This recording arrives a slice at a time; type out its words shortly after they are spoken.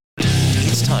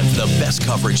It's time for the best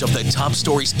coverage of the top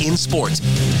stories in sports.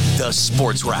 The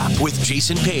Sports Wrap with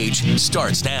Jason Page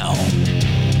starts now.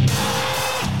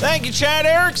 Thank you, Chad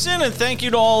Erickson, and thank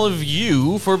you to all of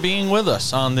you for being with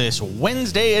us on this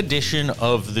Wednesday edition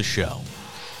of the show.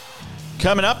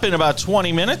 Coming up in about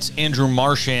 20 minutes, Andrew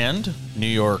Marchand, New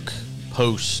York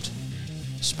Post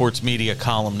sports media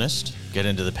columnist. Get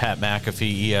into the Pat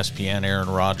McAfee, ESPN, Aaron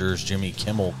Rodgers, Jimmy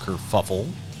Kimmel kerfuffle.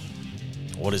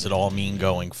 What does it all mean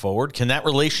going forward? Can that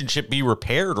relationship be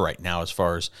repaired right now as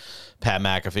far as Pat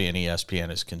McAfee and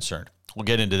ESPN is concerned? We'll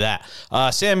get into that.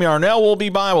 Sam Yarnell will be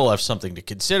by. We'll have something to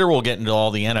consider. We'll get into all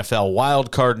the NFL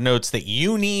wildcard notes that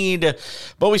you need.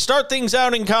 But we start things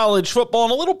out in college football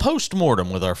and a little post-mortem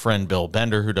with our friend Bill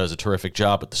Bender, who does a terrific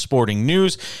job at the Sporting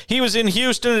News. He was in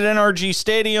Houston at NRG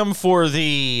Stadium for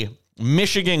the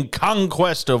Michigan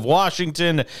conquest of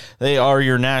Washington. They are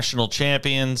your national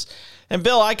champions. And,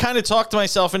 Bill, I kind of talked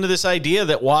myself into this idea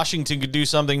that Washington could do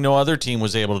something no other team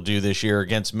was able to do this year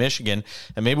against Michigan,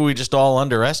 and maybe we just all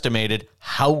underestimated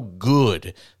how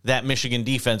good that Michigan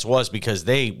defense was because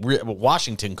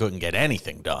Washington couldn't get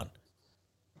anything done.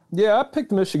 Yeah, I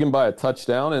picked Michigan by a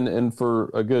touchdown, and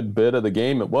for a good bit of the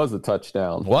game, it was a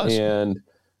touchdown. It was. And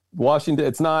Washington,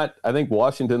 it's not, I think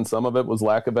Washington, some of it was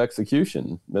lack of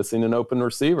execution, missing an open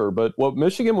receiver. But what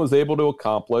Michigan was able to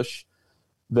accomplish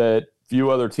that few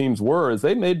other teams were, is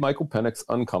they made Michael Penix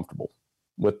uncomfortable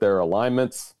with their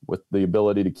alignments, with the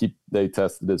ability to they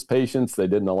tested his patience. They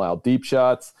didn't allow deep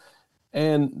shots,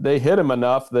 and they hit him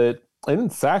enough that they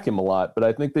didn't sack him a lot, but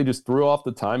I think they just threw off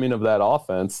the timing of that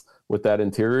offense with that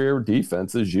interior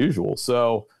defense as usual.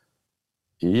 So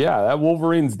yeah, that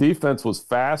Wolverines defense was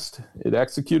fast. It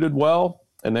executed well,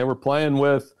 and they were playing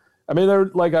with,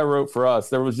 like I wrote for us,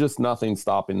 there was just nothing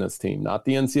stopping this team. Not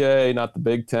the NCAA, not the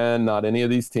Big Ten, not any of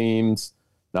these teams,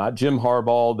 not Jim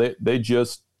Harbaugh.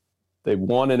 They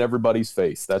won in everybody's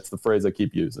face. That's the phrase I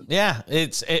keep using. Yeah,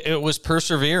 it was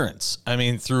perseverance.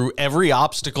 Through every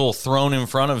obstacle thrown in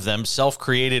front of them,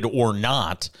 self-created or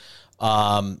not,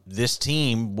 this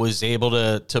team was able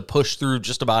to push through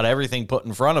just about everything put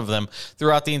in front of them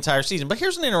throughout the entire season. But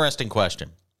here's an interesting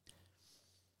question.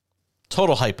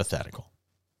 Total hypothetical.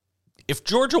 If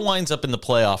Georgia winds up in the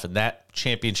playoff and that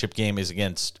championship game is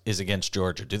against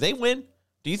Georgia, do they win?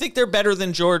 Do you think they're better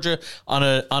than Georgia on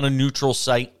a neutral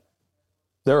site?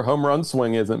 Their home run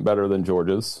swing isn't better than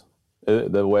Georgia's,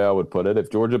 the way I would put it.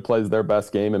 If Georgia plays their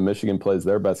best game and Michigan plays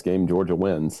their best game, Georgia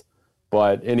wins.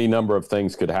 But any number of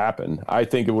things could happen. I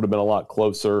think it would have been a lot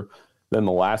closer than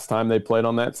the last time they played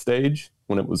on that stage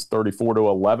when it was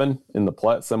 34-11 in the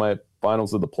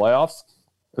semifinals of the playoffs.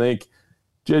 I think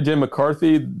J.J.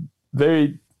 McCarthy,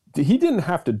 he didn't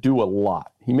have to do a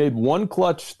lot. He made one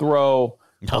clutch throw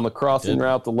on the crossing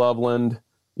route to Loveland.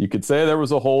 You could say there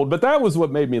was a hold, but that was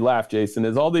what made me laugh, Jason,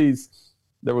 is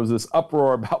there was this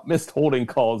uproar about missed holding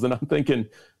calls, and I'm thinking,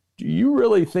 do you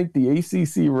really think the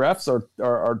ACC refs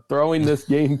are throwing this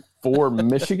game for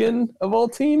Michigan of all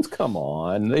teams? Come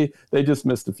on. They just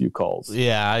missed a few calls.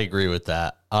 Yeah, I agree with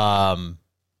that. And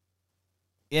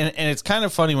it's kind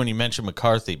of funny when you mention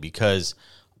McCarthy because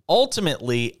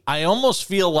ultimately, I almost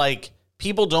feel like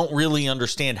people don't really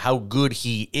understand how good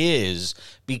he is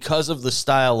because of the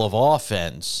style of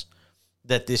offense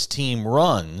that this team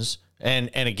runs and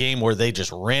a game where they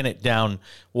just ran it down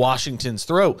Washington's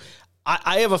throat.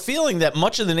 I have a feeling that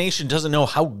much of the nation doesn't know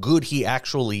how good he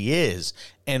actually is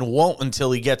and won't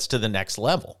until he gets to the next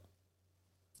level.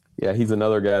 Yeah, he's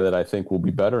another guy that I think will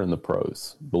be better in the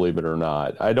pros, believe it or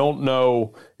not. I don't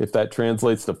know if that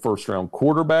translates to first-round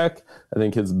quarterback. I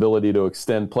think his ability to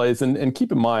extend plays. And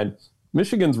keep in mind,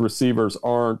 Michigan's receivers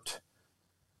aren't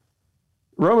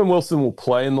 – Roman Wilson will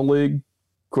play in the league.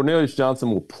 Cornelius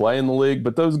Johnson will play in the league.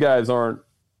 But those guys aren't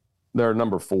 – they're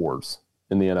number fours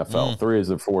in the NFL.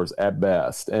 Threes or fours at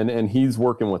best. And he's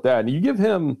working with that. And you give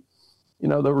him –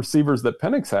 the receivers that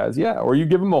Penix has, yeah. Or you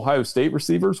give him Ohio State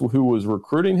receivers who was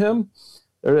recruiting him.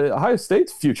 Ohio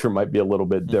State's future might be a little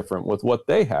bit different with what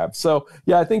they have. So,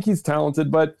 yeah, I think he's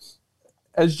talented. But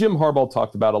as Jim Harbaugh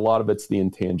talked about, a lot of it's the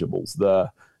intangibles, the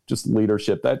just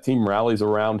leadership. That team rallies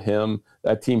around him.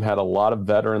 That team had a lot of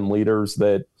veteran leaders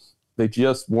that they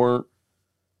just weren't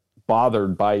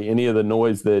bothered by any of the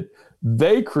noise that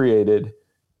they created.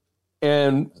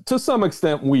 And to some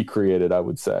extent, we created, I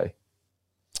would say.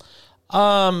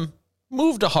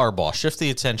 Move to Harbaugh. Shift the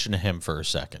attention to him for a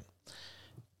second.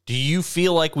 Do you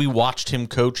feel like we watched him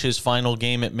coach his final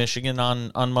game at Michigan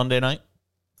on Monday night?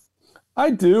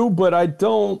 I do, but I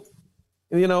don't.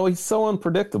 He's so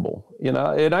unpredictable.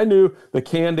 And I knew the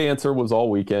canned answer was all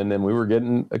weekend, and we were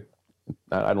getting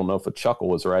I don't know if a chuckle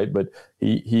was right, but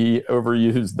he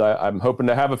overused that. I'm hoping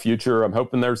to have a future. I'm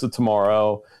hoping there's a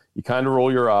tomorrow. You kind of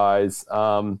roll your eyes.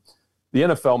 The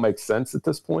NFL makes sense at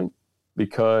this point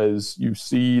because you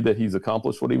see that he's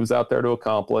accomplished what he was out there to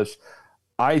accomplish.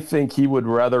 I think he would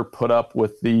rather put up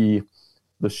with the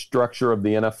structure of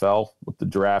the NFL with the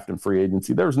draft and free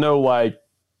agency. There's no like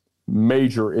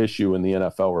major issue in the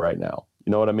NFL right now.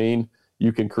 You know what I mean?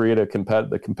 You can create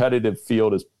the competitive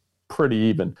field is pretty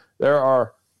even. There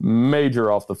are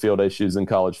major off the field issues in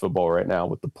college football right now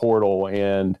with the portal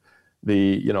and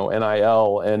the,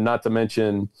 NIL, and not to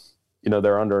mention,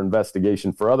 they're under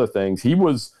investigation for other things.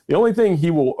 The only thing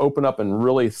he will open up and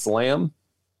really slam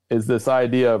is this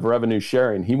idea of revenue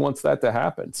sharing. He wants that to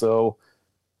happen. So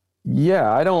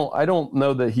yeah, I don't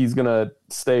know that he's going to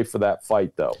stay for that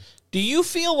fight though. Do you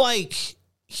feel like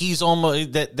he's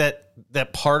almost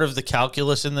that part of the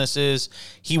calculus in this is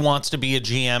he wants to be a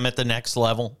GM at the next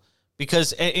level?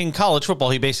 Because in college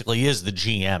football, he basically is the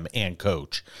GM and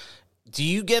coach. Do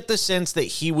you get the sense that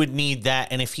he would need that?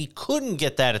 And if he couldn't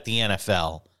get that at the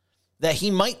NFL, that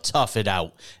he might tough it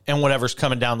out and whatever's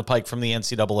coming down the pike from the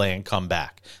NCAA and come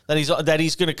back? That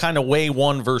he's going to kind of weigh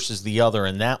one versus the other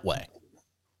in that way?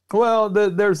 Well,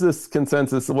 there's this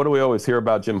consensus. What do we always hear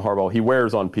about Jim Harbaugh? He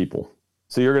wears on people.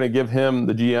 So you're going to give him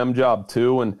the GM job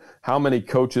too. And how many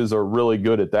coaches are really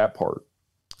good at that part?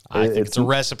 I think it's a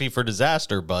recipe for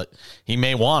disaster, but he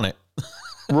may want it.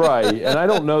 Right. And I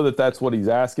don't know that that's what he's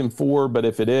asking for, but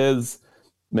if it is,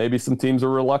 maybe some teams are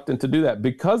reluctant to do that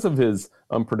because of his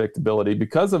unpredictability,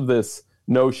 because of this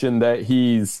notion that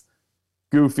he's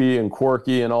goofy and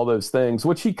quirky and all those things,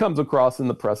 which he comes across in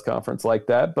the press conference like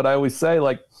that. But I always say,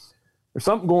 like, there's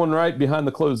something going right behind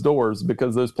the closed doors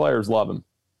because those players love him.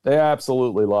 They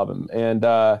absolutely love him. And,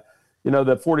 the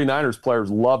 49ers players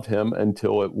loved him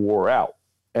until it wore out.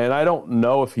 And I don't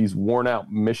know if he's worn out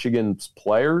Michigan's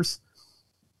players.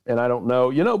 And I don't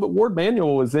know, but Ward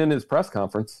Manuel was in his press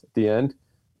conference at the end.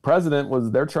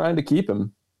 They're trying to keep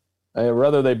him.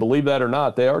 Whether they believe that or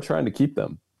not, they are trying to keep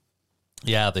them.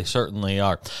 Yeah, they certainly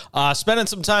are. Spending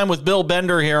some time with Bill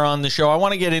Bender here on the show. I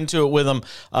want to get into it with him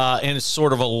and it's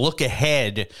sort of a look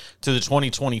ahead to the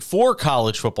 2024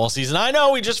 college football season. I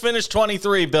know we just finished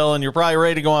 23, Bill, and you're probably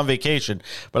ready to go on vacation,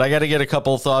 but I got to get a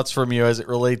couple of thoughts from you as it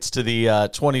relates to the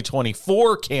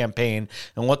 2024 campaign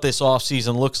and what this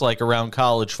offseason looks like around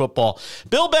college football.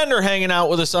 Bill Bender hanging out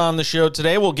with us on the show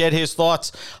today. We'll get his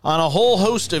thoughts on a whole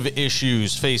host of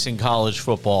issues facing college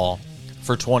football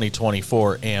for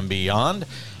 2024 and beyond.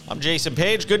 I'm Jason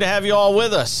Page. Good to have you all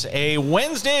with us. A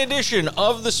Wednesday edition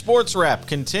of the Sports Wrap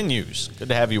continues. Good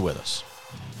to have you with us.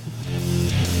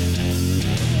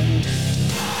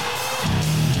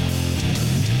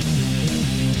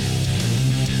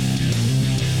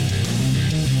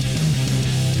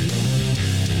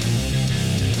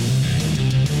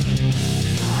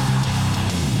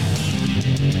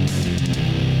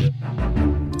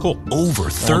 Cool.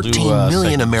 Over 13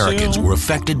 million Americans were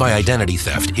affected by identity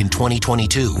theft in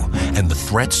 2022, and the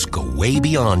threats go way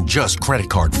beyond just credit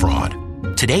card fraud.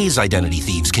 Today's identity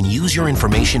thieves can use your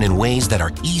information in ways that are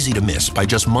easy to miss by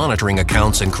just monitoring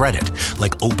accounts and credit,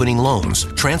 like opening loans,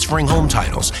 transferring home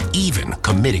titles, even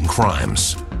committing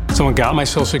crimes. Someone got my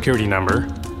social security number,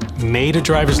 made a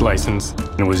driver's license,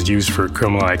 and it was used for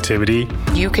criminal activity.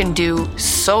 You can do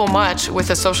so much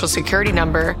with a social security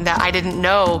number that I didn't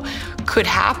know could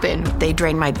happen. They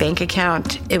drained my bank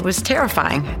account. It was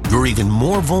terrifying. You're even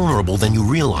more vulnerable than you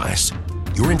realize.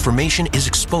 Your information is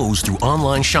exposed through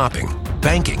online shopping,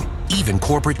 banking, even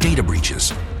corporate data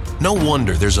breaches. No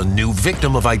wonder there's a new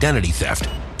victim of identity theft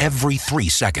every 3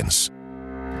 seconds.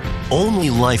 Only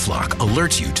LifeLock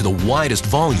alerts you to the widest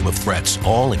volume of threats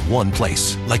all in one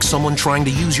place, like someone trying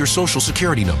to use your social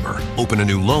security number, open a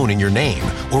new loan in your name,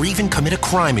 or even commit a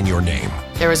crime in your name.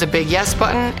 There was a big yes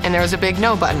button and there was a big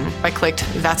no button. I clicked,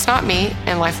 "That's not me,"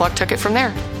 and LifeLock took it from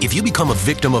there. If you become a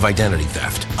victim of identity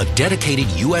theft, a dedicated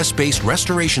U.S.-based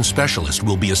restoration specialist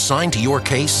will be assigned to your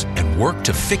case and work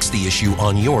to fix the issue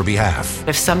on your behalf.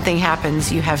 If something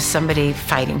happens, you have somebody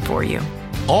fighting for you.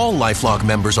 All LifeLock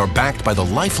members are backed by the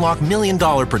LifeLock $1 Million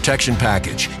Protection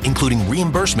Package, including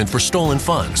reimbursement for stolen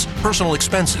funds, personal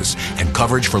expenses, and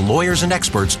coverage for lawyers and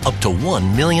experts up to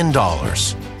 $1 million.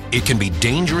 It can be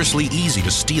dangerously easy to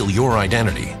steal your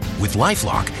identity. With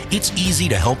LifeLock, it's easy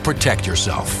to help protect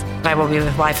yourself. I will be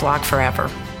with LifeLock forever.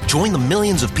 Join the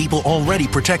millions of people already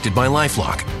protected by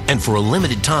LifeLock. And for a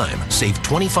limited time, save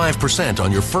 25%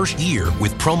 on your first year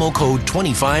with promo code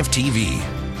 25TV.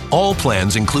 All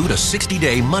plans include a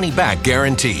 60-day money-back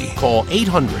guarantee. Call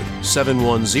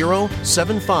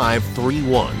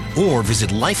 800-710-7531. Or visit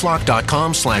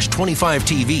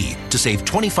lifelock.com/25TV to save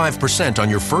 25% on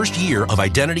your first year of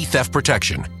identity theft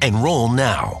protection. Enroll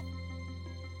now.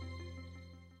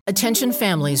 Attention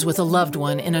families with a loved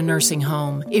one in a nursing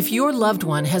home. If your loved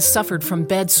one has suffered from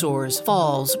bed sores,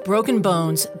 falls, broken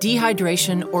bones,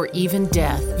 dehydration, or even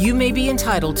death, you may be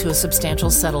entitled to a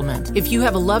substantial settlement. If you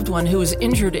have a loved one who is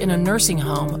injured in a nursing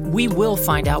home, we will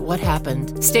find out what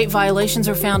happened. State violations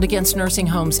are found against nursing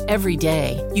homes every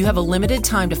day. You have a limited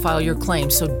time to file your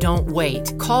claim, so don't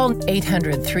wait. Call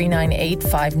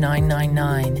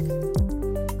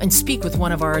 800-398-5999 and speak with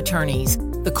one of our attorneys.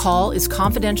 The call is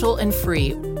confidential and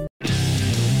free.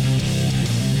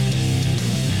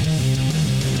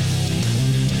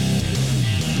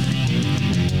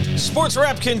 Sports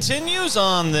Wrap continues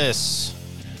on this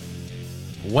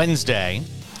Wednesday.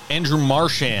 Andrew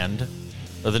Marchand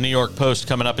of the New York Post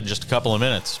coming up in just a couple of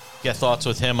minutes. Get thoughts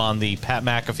with him on the Pat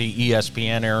McAfee,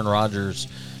 ESPN, Aaron Rodgers,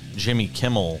 Jimmy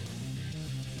Kimmel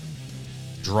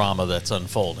drama that's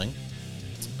unfolding.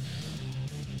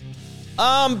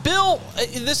 Bill,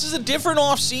 this is a different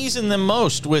offseason than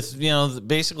most with,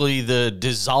 basically the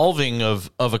dissolving of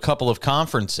a couple of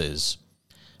conferences.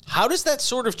 How does that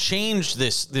sort of change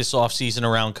this offseason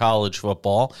around college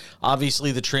football?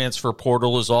 Obviously, the transfer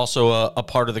portal is also a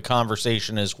part of the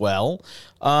conversation as well.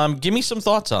 Give me some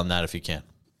thoughts on that if you can.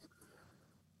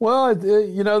 Well,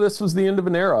 this was the end of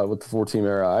an era with the 4-team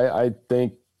era. I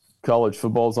think college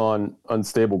football's on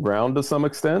unstable ground to some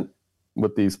extent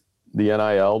with the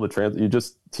NIL, you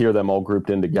just hear them all grouped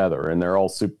in together, and they're all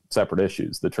separate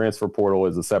issues. The transfer portal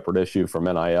is a separate issue from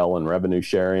NIL and revenue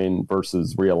sharing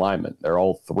versus realignment. They're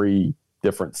all three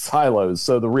different silos.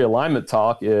 So the realignment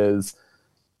talk is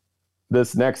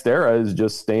this next era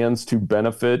stands to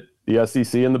benefit the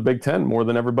SEC and the Big Ten more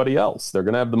than everybody else. They're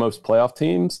going to have the most playoff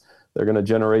teams. They're going to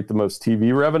generate the most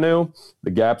TV revenue.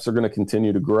 The gaps are going to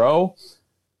continue to grow.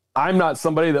 I'm not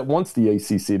somebody that wants the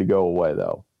ACC to go away,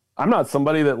 though. I'm not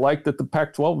somebody that liked that the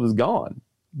Pac-12 is gone,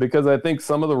 because I think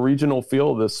some of the regional feel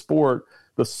of this sport,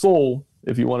 the soul,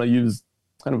 if you want to use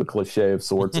kind of a cliche of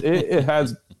sorts, it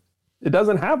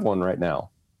doesn't have one right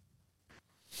now.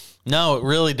 No, it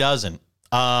really doesn't.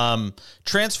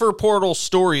 Transfer portal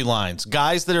storylines,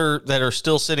 guys that are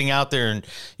still sitting out there, and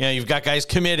you've got guys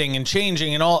committing and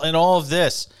changing and all of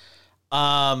this.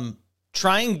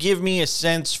 Try and give me a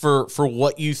sense for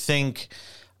what you think.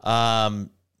 Again,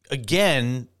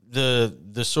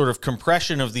 the sort of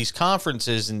compression of these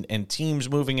conferences and teams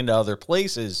moving into other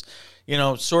places,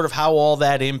 sort of how all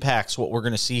that impacts what we're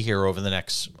going to see here over the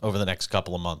next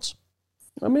couple of months.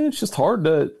 I mean, it's just hard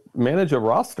to manage a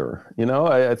roster.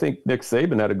 I think Nick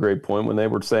Saban had a great point when they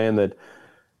were saying that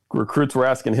recruits were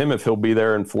asking him if he'll be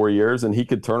there in 4 years, and he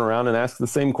could turn around and ask the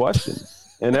same question.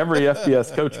 And every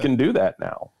FBS coach can do that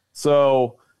now.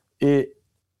 So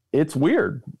it's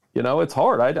weird. It's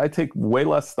hard. I take way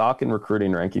less stock in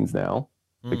recruiting rankings now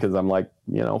because I'm like,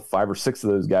 5 or 6 of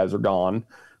those guys are gone.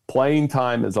 Playing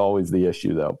time is always the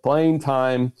issue, though. Playing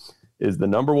time is the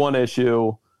number one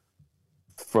issue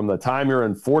from the time you're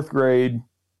in 4th grade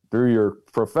through your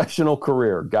professional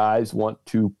career. Guys want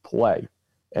to play.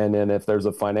 And then if there's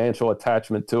a financial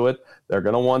attachment to it, they're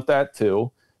going to want that too.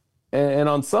 And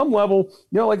on some level,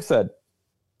 like I said,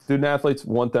 student athletes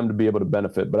want them to be able to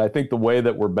benefit, but I think the way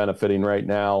that we're benefiting right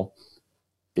now,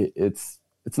 it's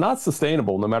not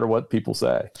sustainable no matter what people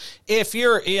say. If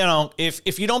you're,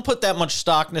 if you don't put that much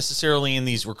stock necessarily in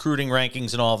these recruiting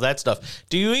rankings and all of that stuff,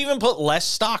 do you even put less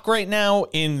stock right now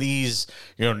in these,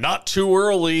 not too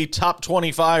early top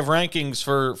 25 rankings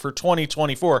for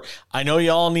 2024? I know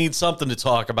you all need something to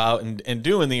talk about and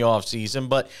do in the offseason,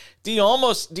 but do you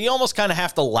almost kind of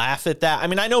have to laugh at that? I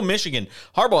mean, I know Michigan,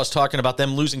 Harbaugh is talking about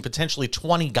them losing potentially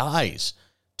 20 guys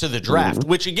to the draft,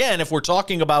 which again, if we're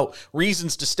talking about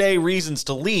reasons to stay, reasons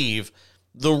to leave,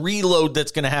 the reload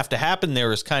that's going to have to happen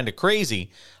there is kind of crazy.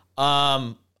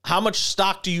 How much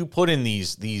stock do you put in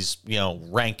these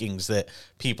rankings that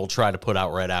people try to put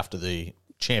out right after the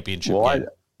championship game?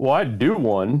 I do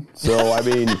one. So, I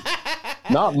mean,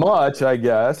 not much, I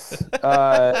guess.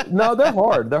 No, they're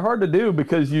hard. They're hard to do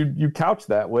because you couch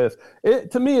that with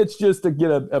it. To me, it's just to get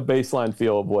a baseline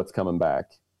feel of what's coming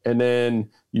back. And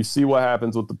then you see what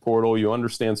happens with the portal. You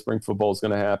understand spring football is going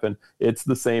to happen. It's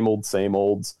the same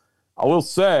olds. I will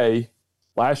say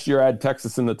last year I had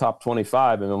Texas in the top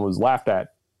 25 and it was laughed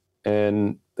at.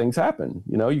 And things happen.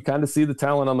 You kind of see the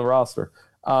talent on the roster.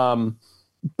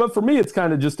 But for me, it's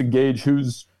kind of just to gauge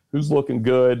who's looking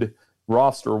good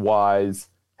roster-wise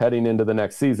heading into the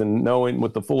next season, knowing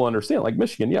with the full understanding. Like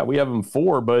Michigan, yeah, we have them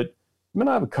 4, but may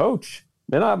not have a coach,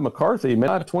 may not have McCarthy, may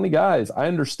not have 20 guys. I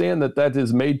understand that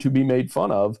is made to be made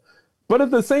fun of. But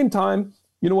at the same time,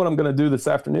 you know what I'm going to do this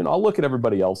afternoon? I'll look at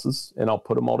everybody else's and I'll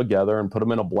put them all together and put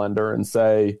them in a blender and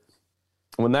say,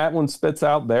 when that one spits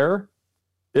out there,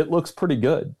 it looks pretty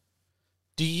good.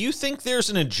 Do you think there's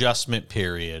an adjustment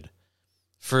period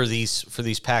for these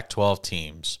Pac-12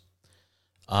 teams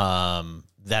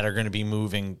that are going to be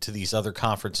moving to these other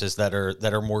conferences that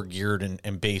are more geared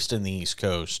and based in the East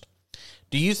Coast?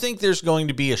 Do you think there's going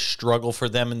to be a struggle for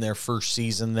them in their first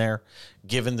season there,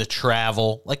 given the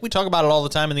travel? Like we talk about it all the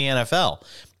time in the NFL.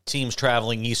 Teams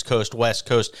traveling East Coast, West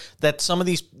Coast, that some of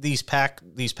these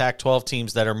Pac-12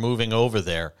 teams that are moving over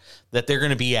there, that they're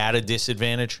going to be at a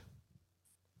disadvantage?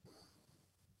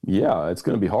 Yeah, it's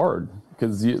going to be hard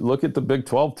because you look at the Big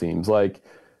 12 teams. Like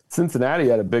Cincinnati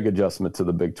had a big adjustment to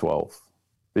the Big 12.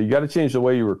 But you got to change the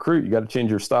way you recruit. You got to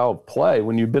change your style of play.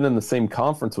 When you've been in the same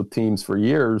conference with teams for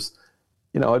years,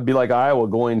 you know, it'd be like Iowa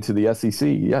going to the SEC.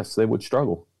 Yes, they would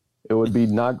struggle. It would be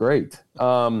not great.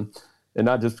 And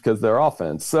not just because of their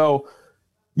offense. So,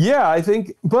 yeah, I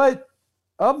think, but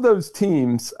of those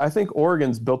teams, I think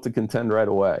Oregon's built to contend right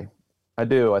away. I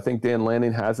do. I think Dan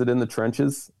Lanning has it in the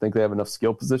trenches. I think they have enough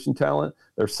skill position talent.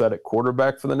 They're set at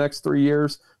quarterback for the next 3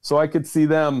 years. So I could see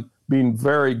them being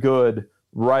very good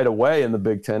right away in the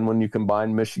Big Ten when you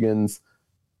combine Michigan's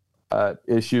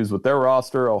issues with their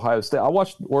roster, Ohio State. I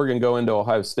watched Oregon go into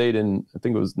Ohio State in, I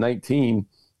think it was 19,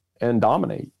 and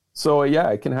dominate. So, yeah,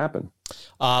 it can happen.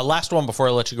 Last one before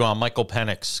I let you go on, Michael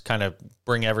Penix, kind of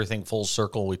bring everything full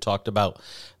circle. We talked about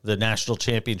the national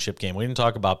championship game. We didn't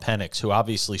talk about Penix, who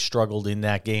obviously struggled in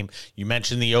that game. You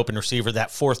mentioned the open receiver.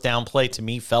 That fourth down play to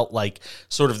me felt like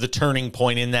sort of the turning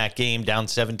point in that game, down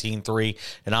 17-3,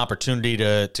 an opportunity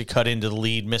to cut into the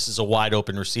lead, misses a wide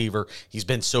open receiver. He's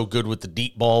been so good with the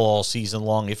deep ball all season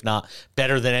long, if not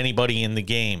better than anybody in the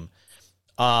game.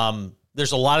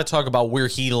 There's a lot of talk about where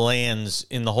he lands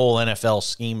in the whole NFL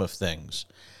scheme of things.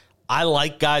 I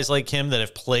like guys like him that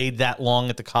have played that long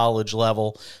at the college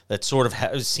level, that sort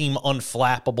of seem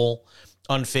unflappable,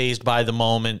 unfazed by the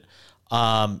moment.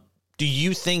 Do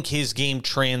you think his game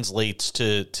translates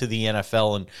to the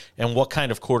NFL, and what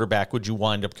kind of quarterback would you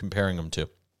wind up comparing him to?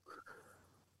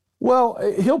 Well,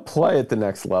 he'll play at the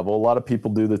next level. A lot of people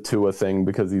do the Tua thing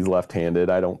because he's left-handed.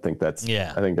 I don't think that's.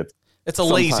 Yeah. I think it's a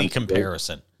lazy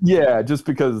comparison. Yeah, just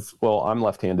because. Well, I'm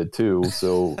left-handed too,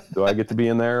 so do I get to be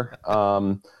in there?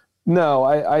 No,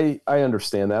 I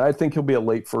understand that. I think he'll be a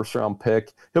late first-round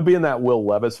pick. He'll be in that Will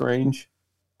Levis range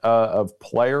of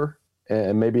player,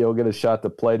 and maybe he'll get a shot to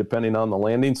play depending on the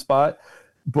landing spot.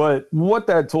 But what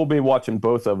that told me watching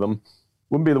both of them,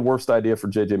 wouldn't be the worst idea for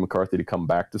J.J. McCarthy to come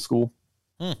back to school.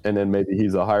 And then maybe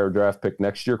he's a higher draft pick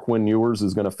next year. Quinn Ewers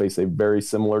is going to face a very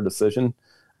similar decision.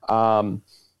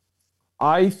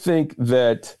 I think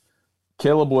that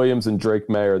Caleb Williams and Drake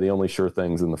May are the only sure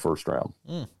things in the first round.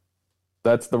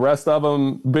 That's the rest of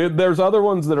them. There's other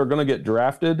ones that are going to get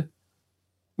drafted.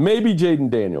 Maybe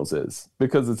Jaden Daniels is,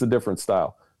 because it's a different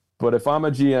style. But if I'm a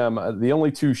GM, the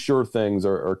only two sure things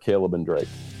are Caleb and Drake.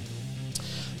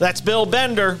 That's Bill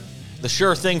Bender. The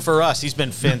sure thing for us. He's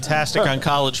been fantastic on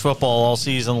college football all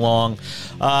season long.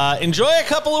 Enjoy a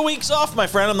couple of weeks off, my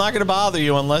friend. I'm not going to bother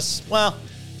you unless, well,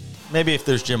 maybe if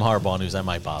there's Jim Harbaugh news, I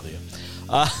might bother you.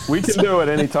 We can do it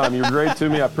anytime. You're great to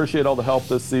me. I appreciate all the help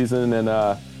this season. And,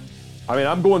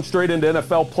 I'm going straight into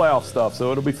NFL playoff stuff,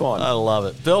 so it'll be fun. I love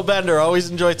it. Bill Bender, always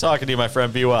enjoy talking to you, my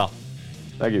friend. Be well.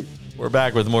 Thank you. We're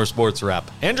back with more Sports Wrap.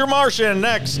 Andrew Marchand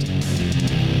next.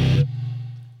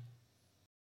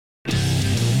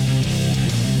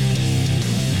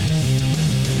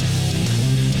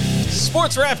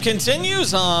 Sports Wrap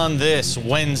continues on this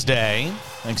Wednesday.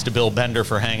 Thanks to Bill Bender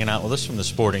for hanging out with us from the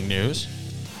Sporting News.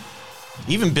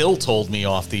 Even Bill told me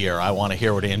off the air, I want to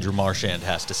hear what Andrew Marchand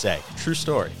has to say. True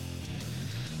story.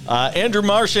 Andrew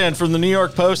Marchand from the New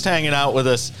York Post hanging out with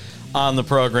us on the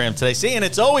program today. See, and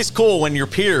it's always cool when your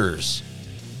peers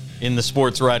in the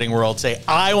sports writing world say,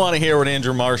 I want to hear what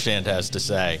Andrew Marchand has to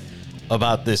say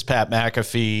about this Pat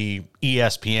McAfee,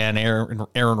 ESPN,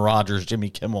 Aaron Rodgers, Jimmy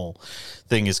Kimmel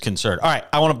thing is concerned. All right,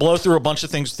 I want to blow through a bunch of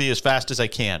things with you as fast as I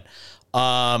can.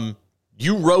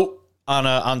 You wrote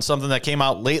on something that came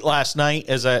out late last night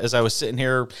as I was sitting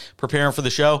here preparing for the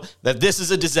show that this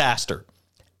is a disaster.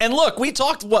 And look, we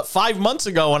talked, 5 months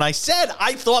ago, and I said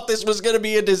I thought this was going to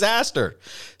be a disaster.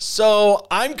 So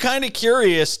I'm kind of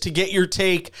curious to get your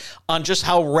take on just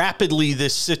how rapidly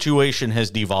this situation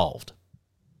has devolved.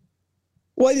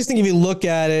 Well, I just think if you look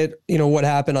at it, what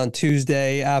happened on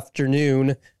Tuesday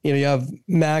afternoon, you have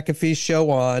McAfee's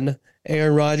show on,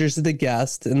 Aaron Rodgers is the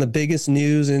guest, and the biggest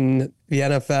news in the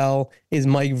NFL is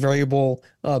Mike Vrabel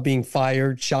being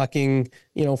fired. Shocking,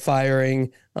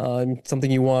 firing. Something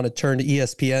you want to turn to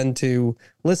ESPN to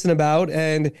listen about.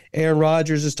 And Aaron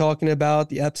Rodgers is talking about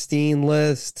the Epstein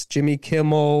list, Jimmy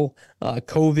Kimmel,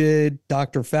 COVID,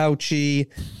 Dr. Fauci,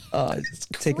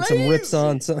 taking some rips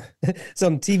on some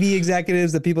TV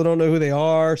executives that people don't know who they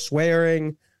are,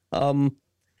 swearing.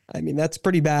 That's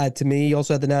pretty bad to me. He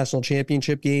also had the national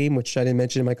championship game, which I didn't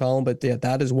mention in my column, but yeah,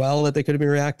 that as well that they could have been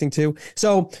reacting to.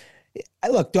 So I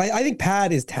think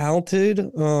Pat is talented.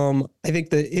 I think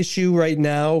the issue right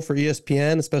now for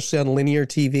ESPN, especially on linear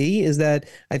TV, is that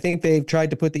I think they've tried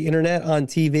to put the internet on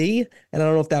TV, and I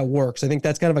don't know if that works. I think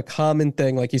that's kind of a common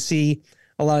thing. Like you see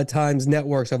a lot of times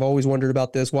networks, I've always wondered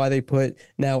about this, why they put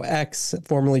now X,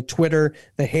 formerly Twitter,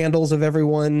 the handles of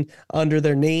everyone under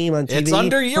their name on TV. It's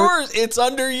under yours. It's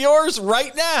under yours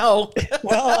right now.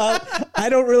 Well, I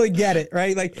don't really get it,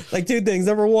 right? Like two things.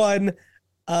 Number one,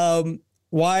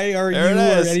 why are you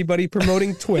or anybody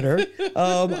promoting Twitter?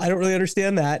 I don't really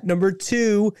understand that. Number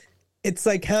two, it's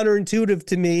like counterintuitive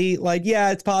to me. Like,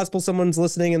 yeah, it's possible someone's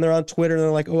listening and they're on Twitter and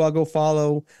they're like, oh, I'll go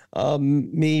follow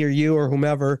me or you or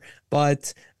whomever.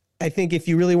 But I think if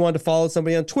you really want to follow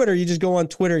somebody on Twitter, you just go on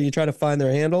Twitter, you try to find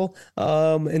their handle.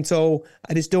 And so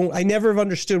I never have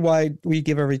understood why we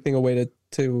give everything away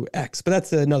to X, but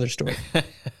that's another story.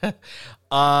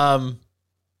 The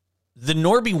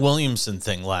Norby Williamson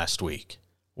thing last week,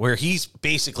 where he's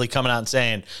basically coming out and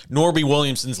saying Norby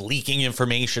Williamson's leaking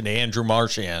information to Andrew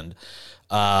Marchand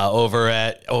over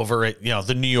at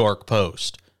the New York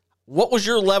Post. What was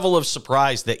your level of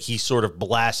surprise that he sort of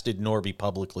blasted Norby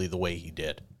publicly the way he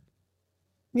did?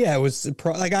 Yeah, it was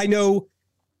like, I know,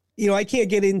 I can't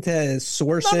get into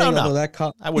sourcing. No.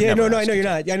 I know you're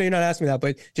not. I know you're not asking me that,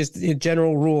 but just a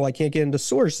general rule, I can't get into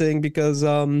sourcing because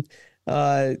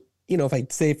if I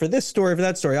say for this story, for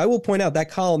that story, I will point out that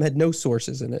column had no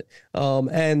sources in it.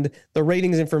 And the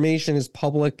ratings information is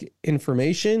public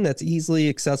information that's easily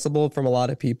accessible from a lot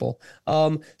of people.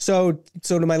 So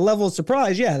to my level of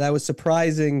surprise, yeah, that was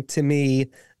surprising to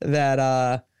me that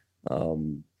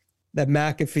that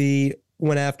McAfee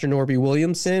went after Norby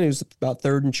Williamson, who's about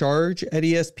third in charge at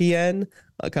ESPN,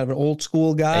 kind of an old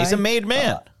school guy. He's a made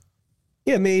man.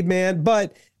 Made man.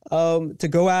 But to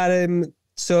go at him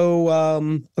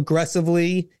so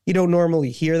aggressively, you don't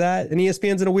normally hear that. And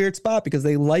ESPN's in a weird spot because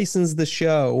they license the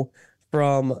show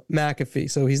from McAfee.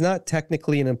 So he's not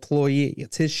technically an employee.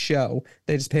 It's his show.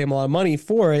 They just pay him a lot of money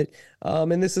for it.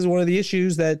 And this is one of the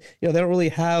issues that, they don't really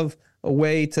have a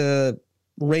way to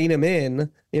rein him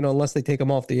in, unless they take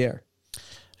him off the air.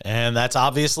 And that's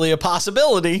obviously a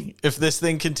possibility if this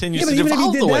thing continues to even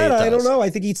devolve if he did the way that, it does. I don't know.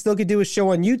 I think he still could do a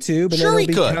show on YouTube. And sure, then he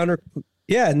could.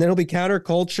 And then it'll be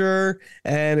counterculture,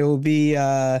 and it will be,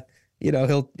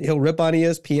 he'll rip on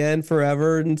ESPN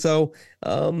forever. And so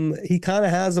he kind of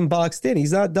has him boxed in.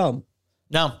 He's not dumb.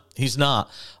 No, he's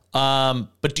not.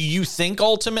 But do you think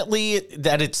ultimately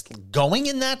that it's going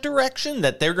in that direction,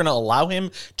 that they're going to allow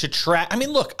him to track? I mean,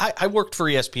 look, I worked for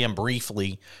ESPN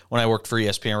briefly when I worked for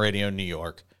ESPN Radio in New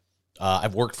York.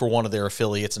 I've worked for one of their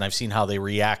affiliates, and I've seen how they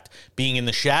react being in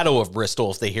the shadow of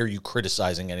Bristol if they hear you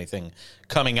criticizing anything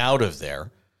coming out of there.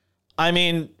 I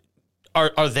mean,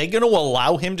 are they going to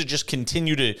allow him to just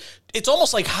continue to? It's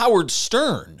almost like Howard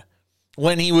Stern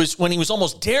when he was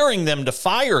almost daring them to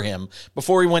fire him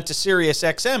before he went to Sirius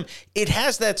XM. It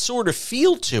has that sort of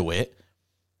feel to it.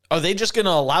 Are they just going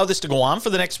to allow this to go on for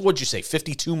the next, what'd you say,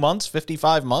 52 months,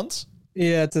 55 months?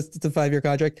 Yeah, it's a 5-year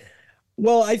contract.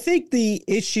 Well, I think the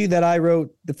issue that I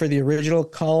wrote for the original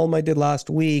column I did last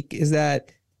week is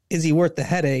that, is he worth the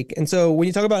headache? And so when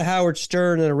you talk about Howard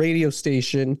Stern at a radio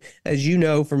station, as you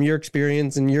know from your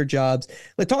experience and your jobs,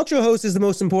 the talk show host is the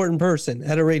most important person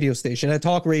at a radio station, at a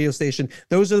talk radio station.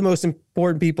 Those are the most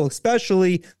important people,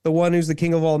 especially the one who's the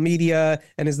king of all media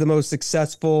and is the most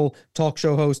successful talk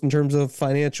show host in terms of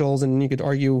financials, and you could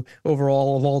argue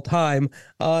overall of all time.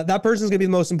 That person's going to be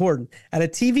the most important. At a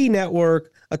TV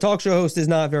network, a talk show host is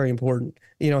not very important.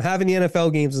 Having the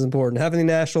NFL games is important. Having the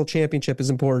national championship is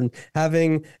important.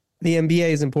 Having the NBA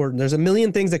is important. There's a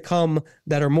million things that come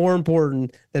that are more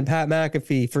important than Pat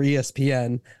McAfee for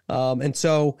ESPN.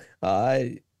 So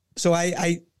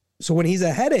when he's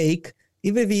a headache,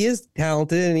 even if he is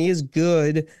talented and he is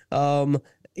good,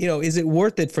 is it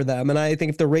worth it for them? And I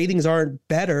think if the ratings aren't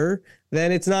better,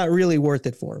 then it's not really worth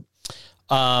it for him.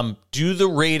 Do the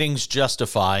ratings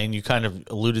justify, and you kind of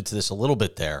alluded to this a little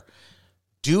bit there,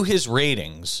 do his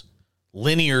ratings,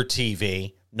 linear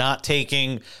TV, not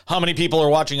taking how many people are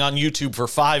watching on YouTube for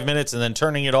 5 minutes and then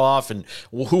turning it off, and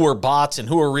who are bots and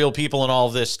who are real people and all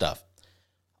of this stuff,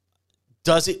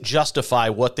 does it justify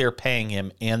what they're paying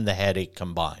him and the headache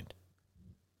combined?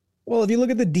 Well, if you look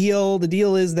at the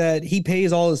deal is that he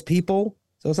pays all his people.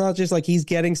 So it's not just like he's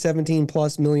getting 17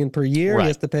 plus million per year. Right. He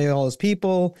has to pay all his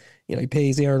people. You know, he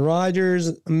pays Aaron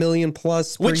Rodgers $1 million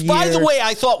plus per year. Which, by the way,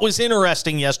 I thought was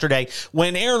interesting yesterday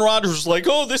when Aaron Rodgers was like,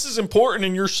 oh, this is important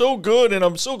and you're so good and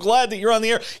I'm so glad that you're on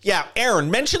the air. Yeah, Aaron,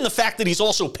 mention the fact that he's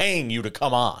also paying you to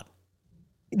come on.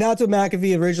 That's what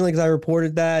McAfee originally, because I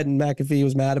reported that, and McAfee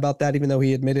was mad about that, even though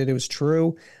he admitted it was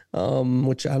true,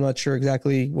 which I'm not sure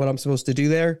exactly what I'm supposed to do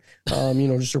there,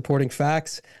 just reporting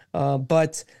facts. So,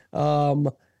 at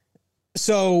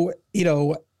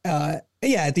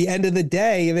the end of the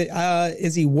day,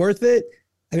 is he worth it?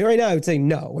 I mean, right now I would say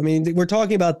no. I mean, we're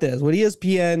talking about this. What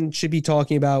ESPN should be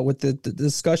talking about, what the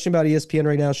discussion about ESPN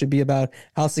right now should be about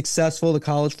how successful the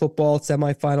college football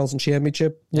semifinals and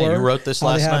championship were. Yeah, you wrote this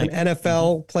last night. They have an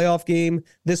NFL playoff game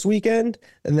this weekend,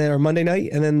 and then or Monday night,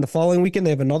 and then the following weekend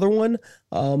they have another one.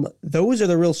 Those are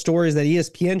the real stories that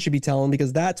ESPN should be telling,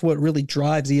 because that's what really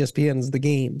drives ESPN is the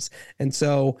games. And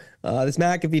so this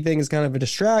McAfee thing is kind of a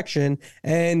distraction.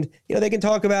 And they can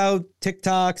talk about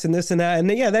TikToks and this and that, and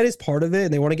that is part of it.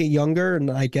 And they want to get younger,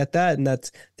 and I get that, and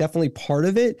that's definitely part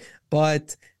of it.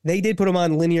 But they did put him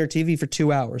on linear TV for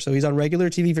 2 hours. So he's on regular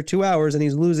TV for 2 hours, and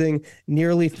he's losing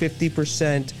nearly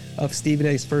 50% of Stephen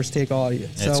A's First Take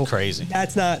audience. It's crazy.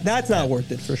 That's not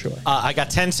worth it for sure. I got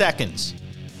 10 seconds.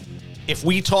 If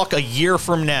we talk a year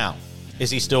from now, is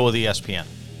he still with ESPN?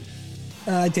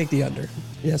 I take the under.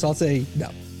 Yes, I'll say no.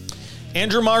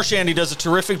 Andrew Marchand, he does a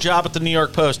terrific job at the New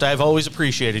York Post. I've always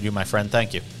appreciated you, my friend.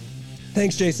 Thank you.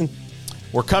 Thanks, Jason.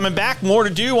 We're coming back. More to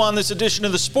do on this edition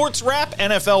of the Sports Wrap,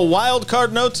 NFL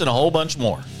wildcard notes, and a whole bunch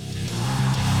more.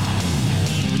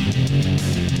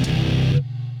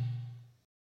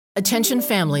 Attention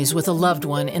families with a loved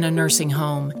one in a nursing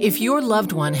home. If your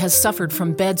loved one has suffered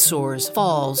from bed sores,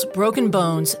 falls, broken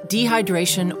bones,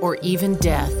 dehydration, or even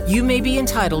death, you may be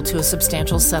entitled to a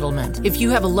substantial settlement. If you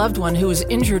have a loved one who is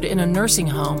injured in a nursing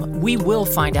home, we will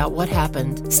find out what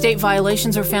happened. State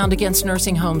violations are found against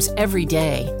nursing homes every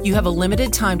day. You have a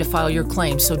limited time to file your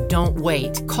claim, so don't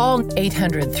wait. Call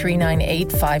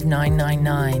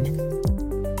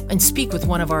 800-398-5999 and speak with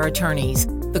one of our attorneys.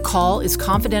 The call is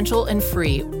confidential and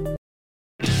free.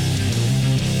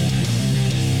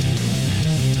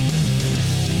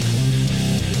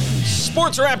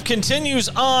 Sports Wrap continues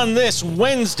on this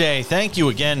Wednesday. Thank you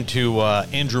again to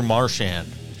Andrew Marchand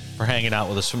for hanging out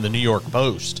with us from the New York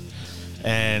Post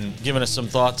and giving us some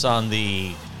thoughts on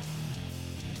the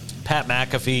Pat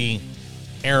McAfee,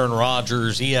 Aaron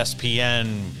Rodgers,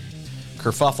 ESPN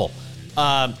kerfuffle.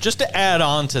 Just to add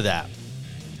on to that,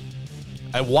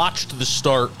 I watched the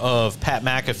start of Pat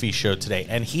McAfee's show today,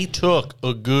 and he took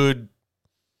a good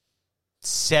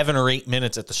 7 or 8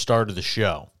 minutes at the start of the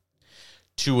show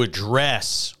to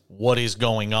address what is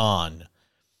going on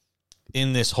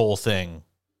in this whole thing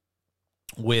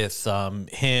with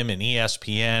him and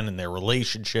ESPN and their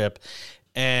relationship.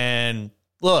 And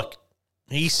look,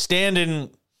 he's standing.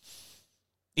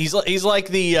 He's like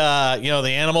the the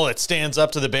animal that stands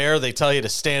up to the bear. They tell you to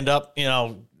stand up.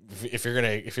 If you're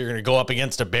gonna go up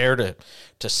against a bear,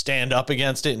 to stand up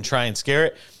against it and try and scare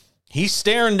it. He's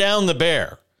staring down the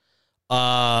bear.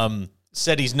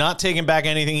 Said he's not taking back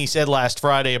anything he said last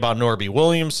Friday about Norby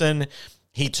Williamson.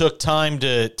 He took time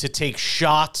to take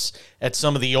shots at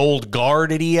some of the old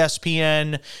guard at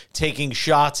ESPN, taking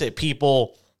shots at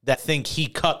people that think he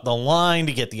cut the line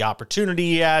to get the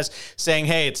opportunity he has, saying,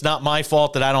 hey, it's not my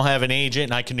fault that I don't have an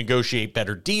agent and I can negotiate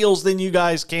better deals than you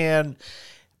guys can.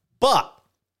 But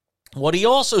what he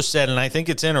also said, and I think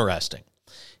it's interesting,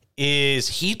 is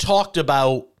he talked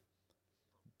about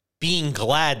being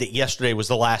glad that yesterday was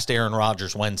the last Aaron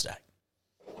Rodgers Wednesday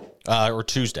or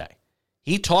Tuesday.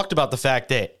 He talked about the fact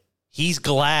that he's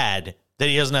glad that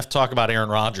he doesn't have to talk about Aaron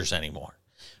Rodgers anymore,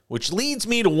 which leads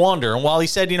me to wonder. And while he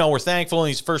said, we're thankful and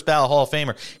he's first ballot Hall of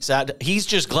Famer, he said he's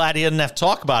just glad he doesn't have to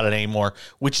talk about it anymore,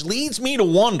 which leads me to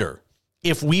wonder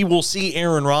if we will see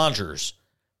Aaron Rodgers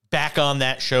back on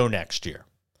that show next year.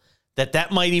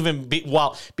 That might even be,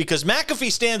 because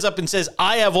McAfee stands up and says,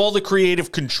 I have all the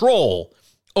creative control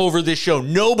over this show.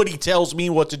 Nobody tells me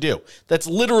what to do. That's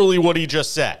literally what he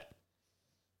just said.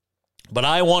 But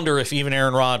I wonder if even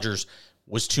Aaron Rodgers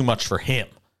was too much for him,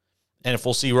 and if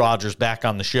we'll see Rodgers back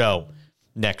on the show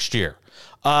next year.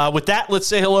 With that, let's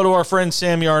say hello to our friend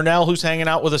Sam Yarnell, who's hanging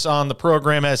out with us on the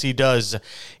program as he does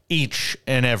each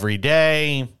and every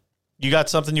day. You got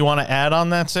something you want to add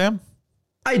on that, Sam?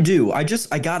 I do. I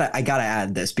gotta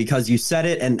add this because you said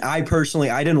it, and I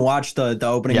didn't watch the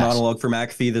opening monologue for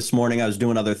McAfee this morning. I was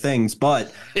doing other things,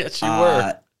 but yes, you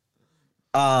were.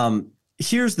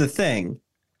 here's the thing.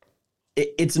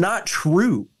 It's not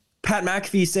true. Pat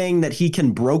McAfee saying that he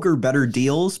can broker better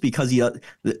deals because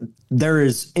there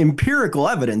is empirical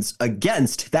evidence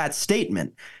against that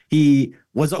statement. He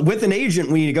was with an agent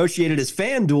when he negotiated his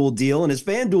FanDuel deal, and his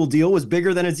FanDuel deal was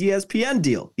bigger than his ESPN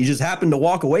deal. He just happened to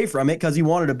walk away from it because he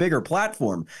wanted a bigger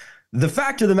platform. The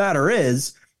fact of the matter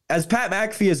is, as Pat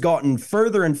McAfee has gotten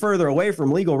further and further away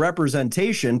from legal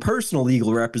representation, personal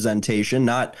legal representation,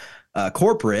 not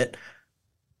corporate,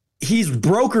 he's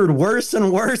brokered worse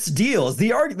and worse deals.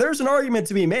 There's an argument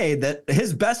to be made that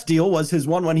his best deal was his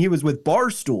one when he was with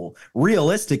Barstool.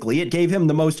 Realistically, it gave him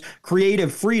the most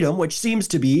creative freedom, which seems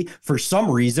to be, for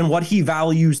some reason, what he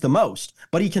values the most.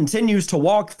 But he continues to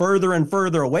walk further and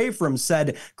further away from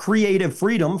said creative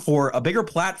freedom for a bigger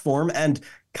platform and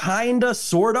kinda,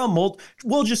 sorta,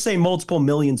 we'll just say multiple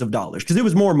millions of dollars, because it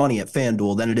was more money at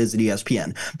FanDuel than it is at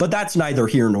ESPN. But that's neither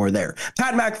here nor there.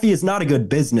 Pat McAfee is not a good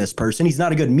business person. He's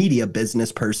not a good media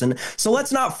business person. So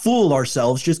let's not fool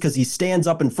ourselves just because he stands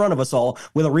up in front of us all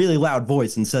with a really loud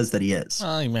voice and says that he is.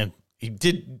 Oh, man. He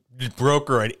did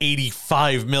broker an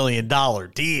 $85 million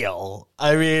deal.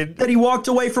 I mean, that he walked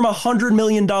away from $100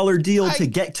 million deal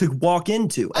to walk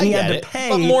into, and he had to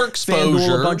pay more exposure,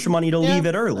 FanDuel a bunch of money to leave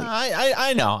it early.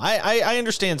 I know. I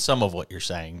understand some of what you're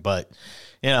saying, but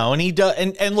and he does.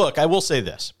 And look, I will say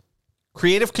this: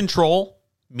 creative control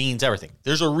means everything.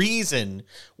 There's a reason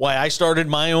why I started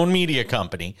my own media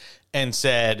company and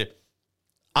said,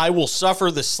 I will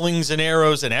suffer the slings and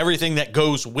arrows and everything that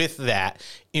goes with that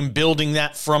in building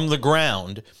that from the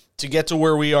ground to get to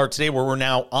where we are today, where we're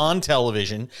now on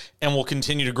television and will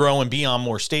continue to grow and be on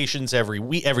more stations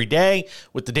every day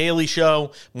with the Daily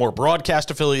Show, more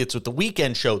broadcast affiliates with the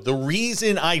Weekend Show. The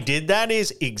reason I did that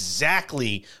is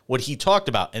exactly what he talked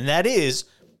about, and that is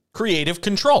creative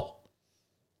control.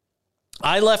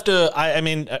 I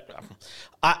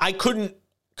couldn't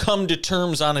come to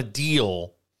terms on a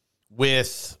deal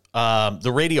with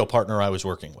the radio partner I was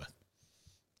working with,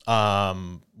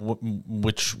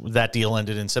 which that deal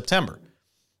ended in September.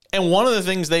 And one of the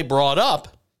things they brought up,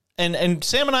 and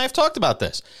Sam and I have talked about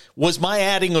this, was my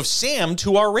adding of Sam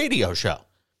to our radio show.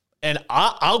 And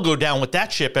I'll go down with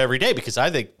that ship every day because I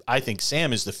think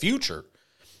Sam is the future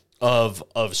of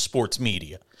sports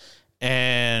media.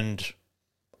 And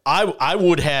I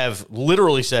would have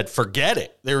literally said, forget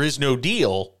it. There is no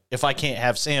deal if I can't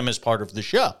have Sam as part of the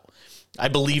show. I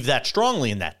believe that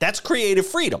strongly in that. That's creative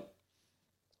freedom.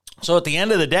 So at the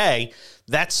end of the day,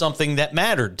 that's something that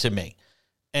mattered to me.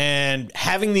 And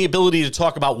having the ability to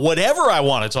talk about whatever I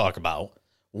want to talk about,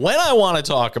 when I want to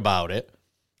talk about it,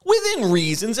 within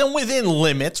reasons and within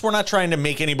limits. We're not trying to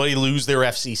make anybody lose their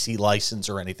FCC license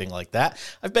or anything like that.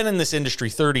 I've been in this industry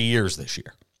 30 years this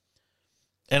year.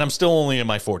 And I'm still only in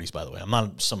my 40s, by the way. I'm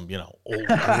not some, old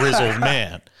grizzled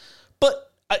man.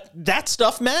 But that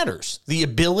stuff matters. The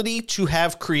ability to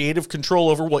have creative control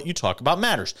over what you talk about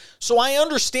matters. So I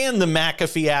understand the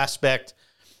McAfee aspect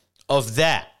of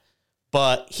that,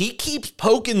 but he keeps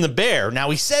poking the bear. Now,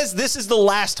 he says this is the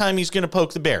last time he's going to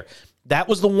poke the bear. That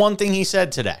was the one thing he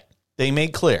said today. They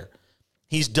made clear.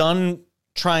 He's done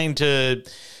trying to,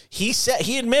 he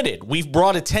admitted, we've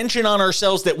brought attention on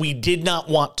ourselves that we did not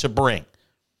want to bring.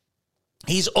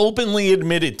 He's openly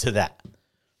admitted to that.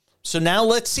 So now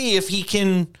let's see if he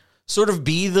can sort of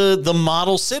be the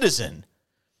model citizen.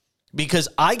 Because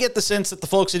I get the sense that the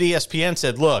folks at ESPN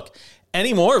said, look,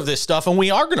 any more of this stuff and we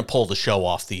are going to pull the show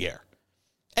off the air.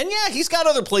 And yeah, he's got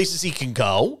other places he can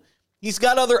go. He's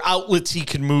got other outlets he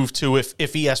can move to if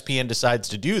ESPN decides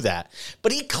to do that.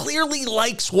 But he clearly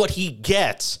likes what he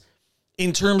gets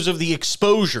in terms of the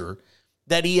exposure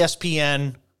that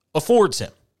ESPN affords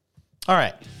him. All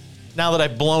right, now that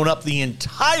I've blown up the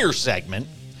entire segment,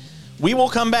 we will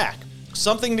come back.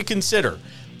 Something to consider.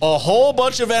 A whole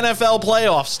bunch of NFL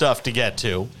playoff stuff to get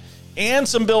to. And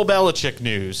some Bill Belichick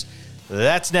news.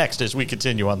 That's next as we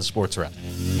continue on the Sports Wrap.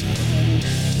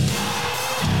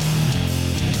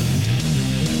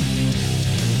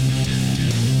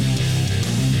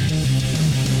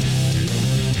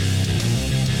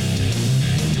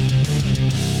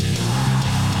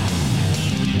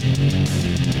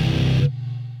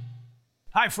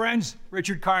 Hi friends,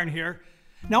 Richard Karn here.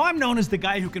 Now I'm known as the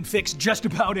guy who can fix just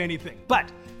about anything, but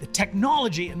the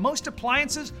technology in most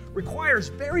appliances requires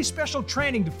very special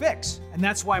training to fix. And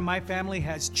that's why my family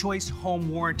has Choice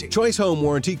Home Warranty. Choice Home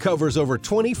Warranty covers over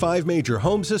 25 major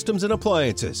home systems and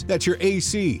appliances. That's your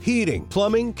AC, heating,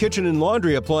 plumbing, kitchen and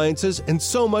laundry appliances, and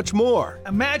so much more.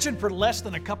 Imagine for less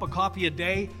than a cup of coffee a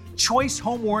day, Choice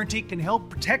Home Warranty can help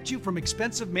protect you from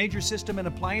expensive major system and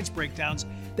appliance breakdowns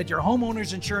that your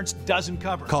homeowner's insurance doesn't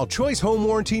cover. Call Choice Home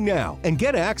Warranty now and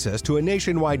get access to a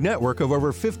nationwide network of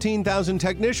over 15,000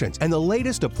 technicians and the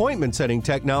latest appointment setting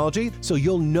technology so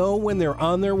you'll know when they're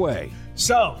on their way.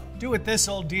 So, do what this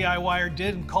old DIYer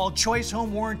did and call Choice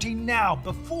Home Warranty now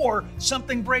before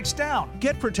something breaks down.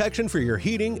 Get protection for your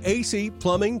heating, AC,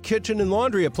 plumbing, kitchen, and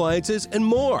laundry appliances, and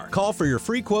more. Call for your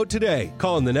free quote today.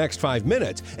 Call in the next 5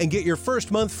 minutes and get your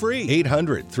first month free.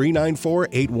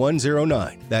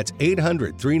 800-394-8109. That's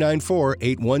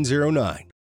 800-394-8109.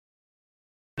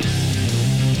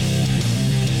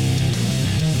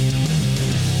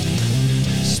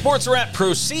 Sports Wrap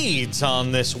proceeds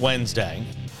on this Wednesday.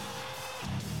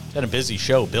 Been a busy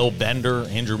show. Bill Bender,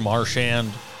 Andrew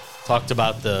Marchand talked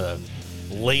about the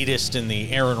latest in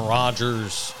the Aaron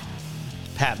Rodgers,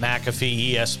 Pat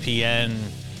McAfee, ESPN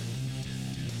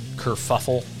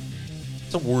kerfuffle.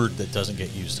 It's a word that doesn't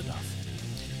get used enough.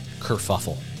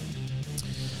 Kerfuffle.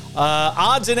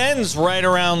 Odds and ends right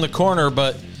around the corner,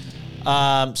 but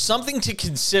something to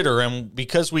consider, and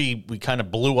because we kind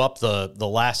of blew up the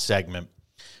last segment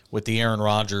with the Aaron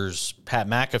Rodgers, Pat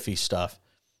McAfee stuff,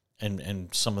 and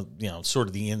some of, sort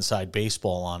of the inside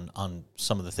baseball on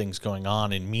some of the things going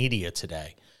on in media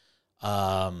today.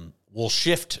 We'll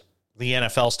shift the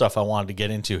NFL stuff I wanted to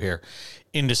get into here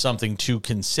into something to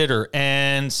consider.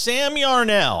 And Sam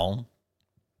Yarnell,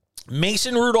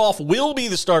 Mason Rudolph will be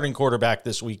the starting quarterback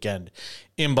this weekend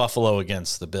in Buffalo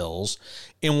against the Bills.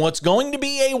 In what's going to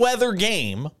be a weather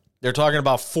game, they're talking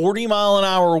about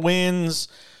 40-mile-an-hour winds,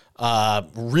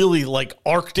 really like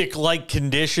Arctic-like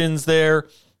conditions there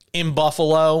in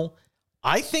Buffalo.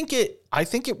 I think it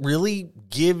really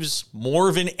gives more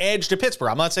of an edge to Pittsburgh.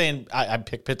 I'm not saying I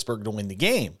pick Pittsburgh to win the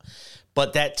game,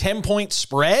 but that 10-point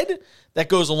spread that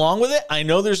goes along with it. I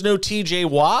know there's no TJ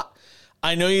Watt.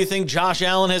 I know you think Josh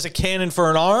Allen has a cannon for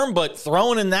an arm, but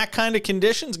throwing in that kind of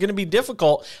condition is going to be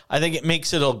difficult. I think it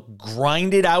makes it a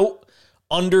grinded out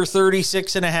under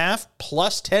 36.5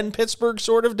 plus 10 Pittsburgh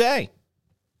sort of day.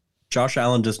 Josh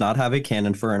Allen does not have a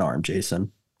cannon for an arm,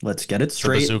 Jason. Let's get it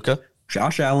straight. Bazooka.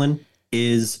 Josh Allen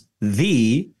is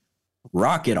the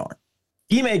rocket arm.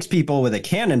 He makes people with a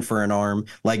cannon for an arm,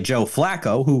 like Joe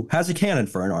Flacco, who has a cannon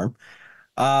for an arm.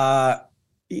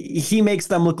 He makes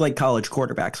them look like college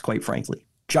quarterbacks, quite frankly.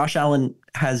 Josh Allen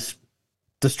has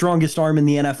the strongest arm in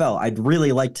the NFL. I'd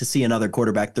really like to see another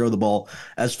quarterback throw the ball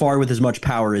as far with as much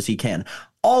power as he can.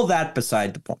 All that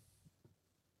beside the point.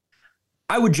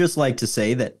 I would just like to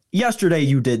say that yesterday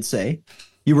you did say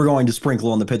you were going to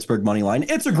sprinkle on the Pittsburgh money line.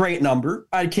 It's a great number.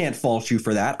 I can't fault you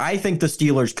for that. I think the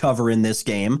Steelers cover in this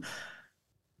game.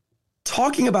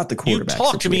 Talking about the quarterback situation.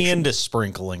 You talked me into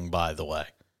sprinkling, by the way.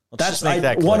 That's I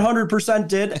 100%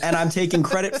 did, and I'm taking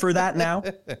credit for that now.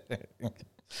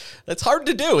 That's hard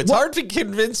to do. It's hard to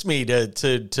convince me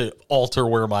to alter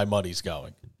where my money's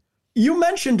going. You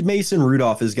mentioned Mason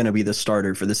Rudolph is going to be the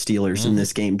starter for the Steelers in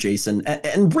this game, Jason.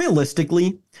 And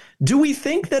realistically, do we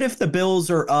think that if the Bills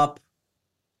are up,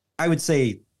 I would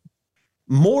say,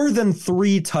 more than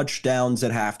 3 touchdowns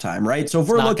at halftime, right? So if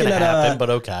we're looking at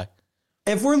but okay.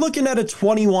 If we're looking at a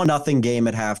 21-0 game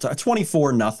at halftime,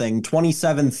 24-0,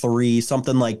 27-3,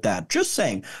 something like that, just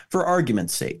saying, for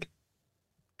argument's sake,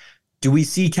 do we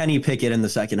see Kenny Pickett in the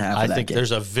second half of that game? I think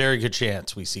there's a very good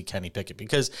chance we see Kenny Pickett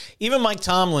because even Mike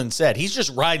Tomlin said he's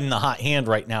just riding the hot hand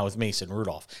right now with Mason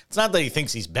Rudolph. It's not that he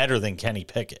thinks he's better than Kenny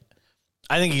Pickett.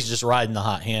 I think he's just riding the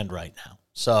hot hand right now.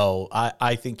 So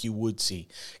I think you would see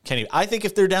Kenny. I think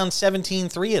if they're down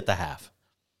 17-3 at the half,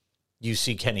 you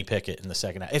see Kenny Pickett in the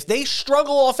second half. If they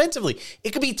struggle offensively,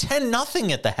 it could be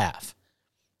 10-0 at the half.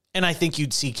 And I think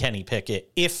you'd see Kenny Pickett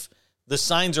if the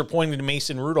signs are pointing to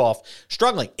Mason Rudolph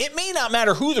struggling. It may not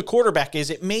matter who the quarterback is.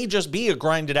 It may just be a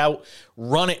grinded out,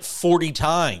 run it 40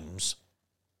 times.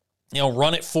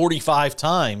 Run it 45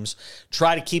 times.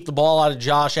 Try to keep the ball out of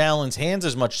Josh Allen's hands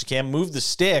as much as you can. Move the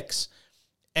sticks.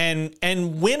 And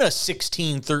win a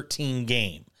 16-13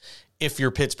 game if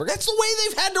you're Pittsburgh. That's the way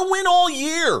they've had to win all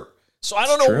year. So I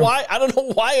don't know why. I don't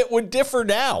know why it would differ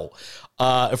now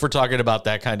if we're talking about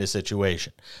that kind of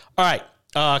situation. All right,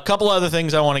 a couple other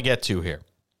things I want to get to here.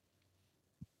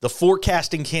 The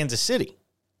forecast in Kansas City.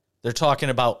 They're talking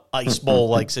about ice bowl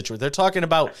like situation. They're talking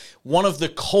about one of the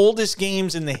coldest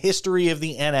games in the history of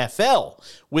the NFL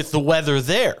with the weather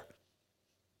there.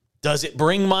 Does it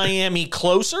bring Miami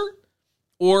closer?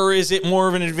 Or is it more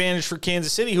of an advantage for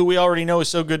Kansas City, who we already know is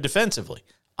so good defensively?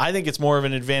 I think it's more of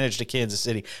an advantage to Kansas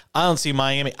City. I don't see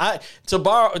Miami.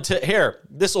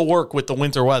 This will work with the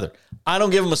winter weather. I don't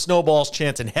give them a snowball's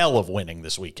chance in hell of winning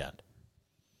this weekend.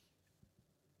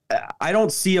 I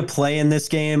don't see a play in this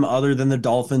game other than the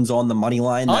Dolphins on the money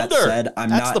line. That said,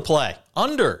 That's the play.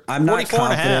 Under. I'm not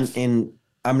confident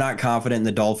in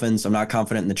the Dolphins. I'm not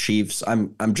confident in the Chiefs.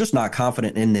 I'm just not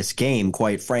confident in this game,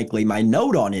 quite frankly. My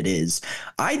note on it is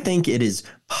I think it is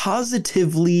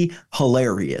positively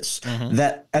hilarious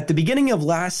that at the beginning of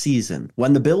last season,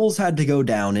 when the Bills had to go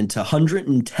down into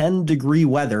 110-degree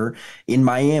weather in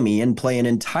Miami and play an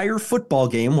entire football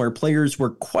game where players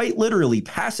were quite literally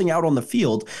passing out on the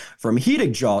field from heat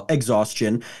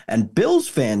exhaustion, and Bills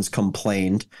fans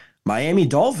complained, Miami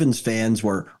Dolphins fans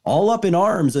were all up in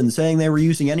arms and saying they were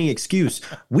using any excuse.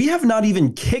 We have not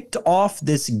even kicked off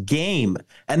this game,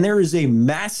 and there is a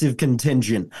massive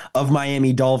contingent of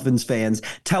Miami Dolphins fans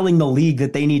telling the league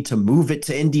that they need to move it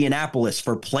to Indianapolis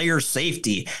for player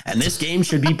safety, and this game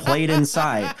should be played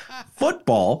inside.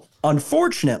 Football,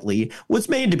 unfortunately, was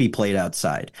made to be played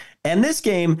outside. And this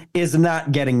game is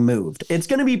not getting moved. It's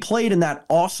going to be played in that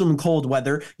awesome cold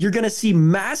weather. You're going to see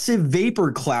massive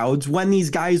vapor clouds when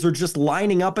these guys are just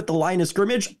lining up at the line of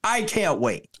scrimmage. I can't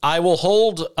wait. I will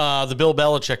hold the Bill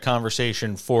Belichick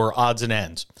conversation for odds and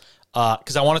ends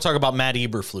because I want to talk about Matt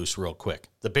Eberflus real quick.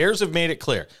 The Bears have made it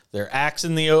clear. They're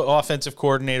axing the offensive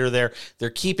coordinator there.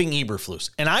 They're keeping Eberflus.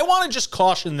 And I want to just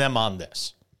caution them on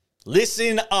this.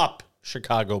 Listen up,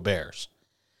 Chicago Bears.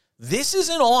 This is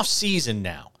an off season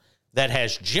now that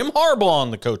has Jim Harbaugh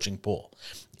in the coaching pool.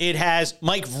 It has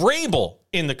Mike Vrabel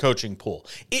in the coaching pool.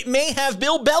 It may have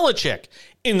Bill Belichick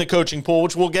in the coaching pool,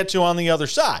 which we'll get to on the other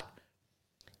side.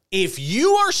 If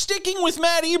you are sticking with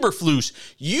Matt Eberflus,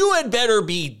 you had better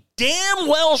be damn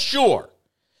well sure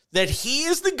that he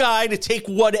is the guy to take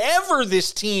whatever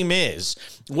this team is,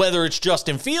 whether it's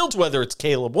Justin Fields, whether it's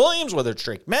Caleb Williams, whether it's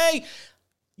Drake May.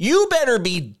 You better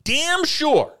be damn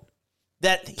sure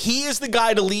that he is the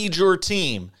guy to lead your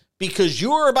team, because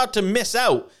you're about to miss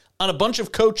out on a bunch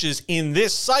of coaches in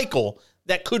this cycle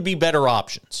that could be better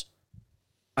options.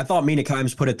 I thought Mina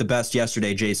Kimes put it the best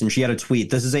yesterday, Jason. She had a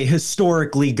tweet. This is a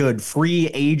historically good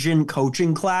free agent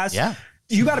coaching class. Yeah.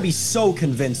 You got to be so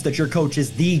convinced that your coach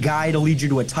is the guy to lead you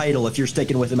to a title if you're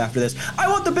sticking with him after this. I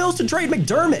want the Bills to trade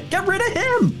McDermott. Get rid of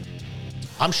him.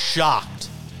 I'm shocked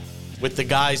with the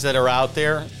guys that are out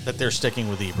there that they're sticking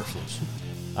with Eberflus.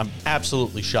 I'm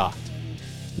absolutely shocked.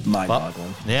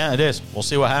 Mind-boggling. Yeah, it is. We'll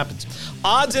see what happens.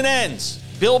 Odds and ends.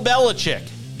 Bill Belichick.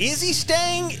 Is he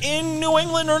staying in New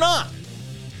England or not?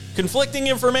 Conflicting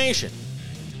information.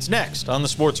 It's next on the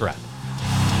Sports Wrap.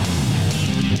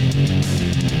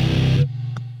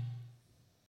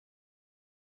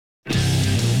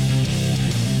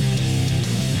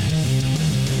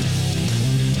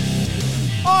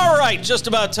 All right, just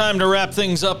about time to wrap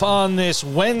things up on this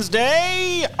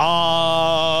Wednesday.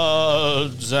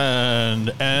 Odds and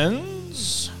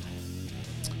ends.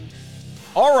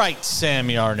 All right, Sam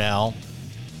Yarnell.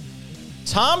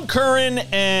 Tom Curran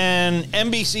and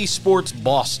NBC Sports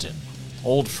Boston.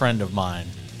 Old friend of mine,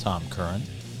 Tom Curran.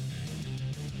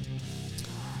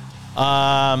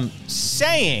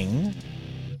 Saying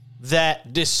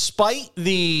that despite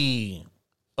the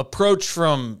approach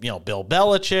from, Bill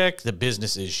Belichick, the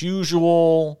business as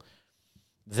usual,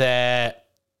 that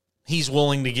he's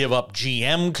willing to give up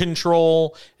GM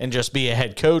control and just be a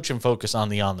head coach and focus on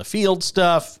the on-the-field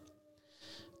stuff.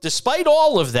 Despite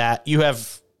all of that, you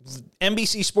have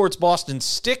NBC Sports Boston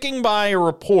sticking by a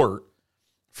report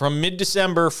from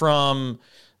mid-December from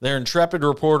their intrepid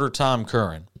reporter, Tom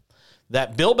Curran,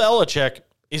 that Bill Belichick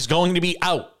is going to be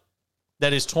out,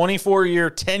 that his 24-year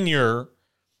tenure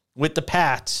with the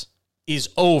Pats is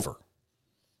over.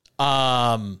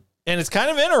 And it's kind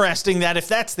of interesting that if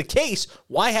that's the case,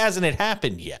 why hasn't it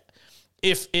happened yet?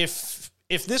 If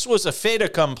this was a fait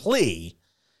accompli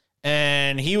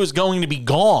and he was going to be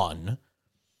gone,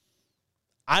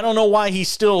 I don't know why he's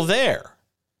still there.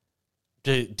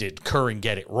 Did Curran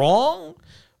get it wrong?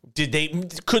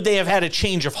 Could they have had a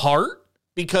change of heart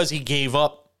because he gave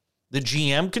up the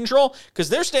GM control? Because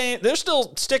they're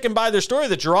still sticking by their story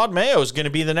that Gerard Mayo is going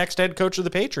to be the next head coach of the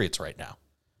Patriots right now.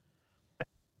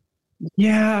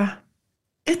 Yeah.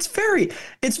 It's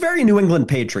very New England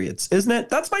Patriots, isn't it?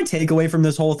 That's my takeaway from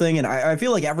this whole thing. And I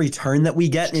feel like every turn that we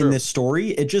get in this story,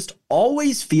 it just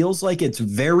always feels like it's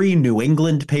very New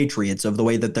England Patriots of the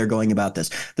way that they're going about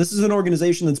this. This is an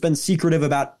organization that's been secretive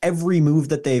about every move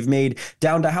that they've made,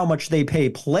 down to how much they pay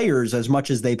players as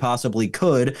much as they possibly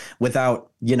could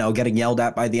without, getting yelled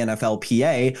at by the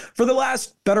NFLPA for the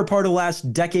better part of the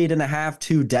last decade and a half,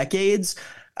 2 decades.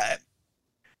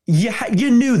 Yeah,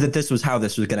 you knew that this was how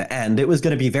this was going to end. It was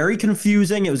going to be very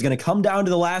confusing. It was going to come down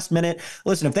to the last minute.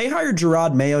 Listen, if they hired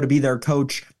Gerard Mayo to be their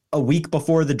coach a week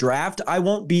before the draft, I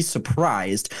won't be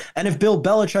surprised. And if Bill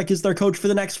Belichick is their coach for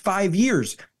the next 5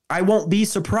 years, I won't be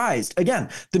surprised. Again,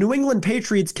 the New England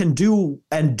Patriots can do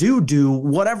and do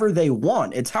whatever they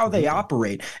want. It's how they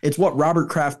operate. It's what Robert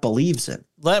Kraft believes in.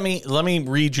 Let me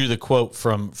read you the quote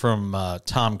from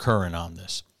Tom Curran on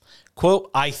this.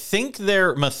 Quote, I think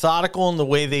they're methodical in the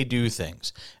way they do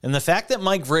things. And the fact that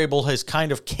Mike Vrabel has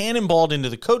kind of cannonballed into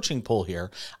the coaching pool here,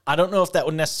 I don't know if that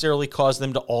would necessarily cause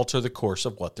them to alter the course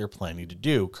of what they're planning to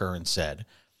do, Curran said,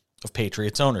 of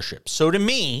Patriots ownership. So to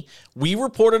me, we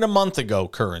reported a month ago,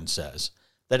 Curran says,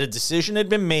 that a decision had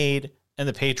been made and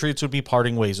the Patriots would be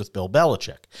parting ways with Bill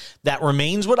Belichick. That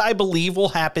remains what I believe will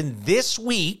happen this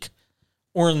week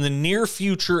or in the near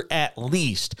future at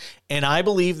least. And I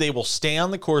believe they will stay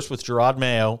on the course with Gerard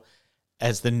Mayo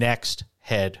as the next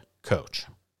head coach.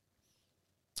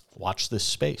 Watch this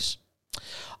space.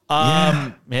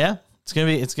 Yeah, it's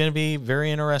gonna be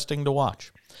very interesting to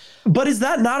watch. But is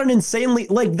that not an insanely,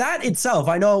 like that itself?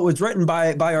 I know it was written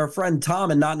by our friend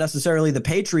Tom and not necessarily the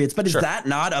Patriots, but is that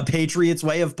not a Patriots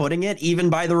way of putting it, even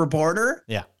by the reporter?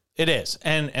 Yeah, it is.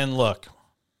 And look,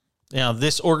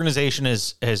 this organization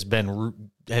has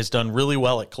done really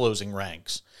well at closing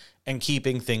ranks and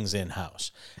keeping things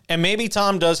in-house. And maybe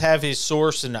Tom does have his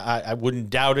source, and I wouldn't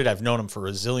doubt it. I've known him for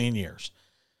a zillion years.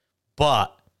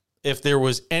 But if there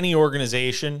was any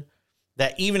organization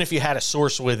that, even if you had a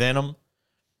source within them,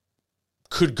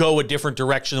 could go a different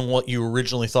direction than what you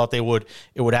originally thought they would,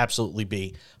 it would absolutely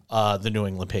be the New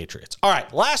England Patriots. All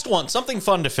right, last one, something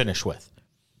fun to finish with.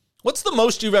 What's the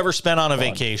most you've ever spent on a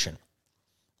vacation?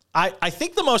 I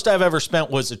think the most I've ever spent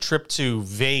was a trip to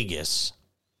Vegas.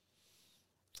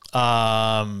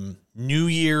 New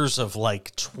Year's of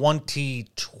like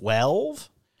 2012.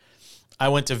 I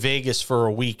went to Vegas for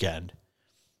a weekend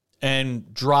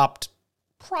and dropped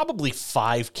probably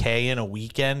 $5,000 in a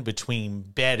weekend between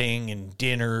betting and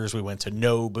dinners. We went to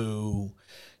Nobu,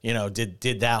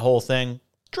 did that whole thing.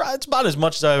 It's about as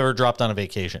much as I've ever dropped on a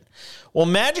vacation. Well,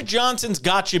 Magic Johnson's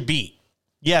got you beat.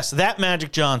 Yes, that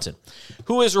Magic Johnson,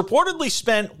 who has reportedly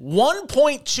spent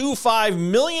 $1.25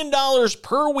 million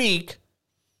per week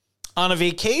on a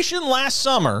vacation last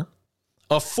summer,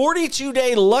 a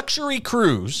 42-day luxury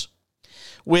cruise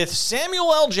with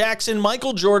Samuel L. Jackson,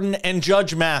 Michael Jordan, and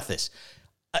Judge Mathis.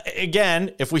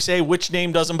 Again, if we say which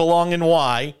name doesn't belong and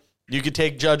why, you could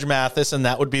take Judge Mathis, and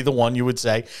that would be the one you would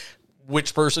say.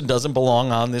 Which person doesn't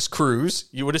belong on this cruise?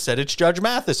 You would have said it's Judge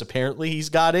Mathis. Apparently, he's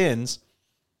got ins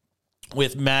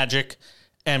with Magic,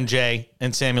 MJ,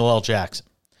 and Samuel L. Jackson.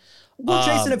 Well,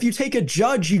 Jason, if you take a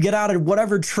Judge, you get out of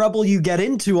whatever trouble you get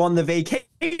into on the vacation.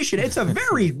 It's a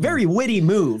very, very witty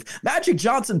move. Magic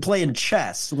Johnson playing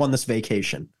chess won this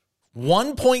vacation.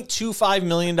 $1.25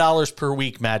 million per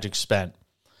week Magic spent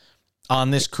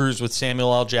on this cruise with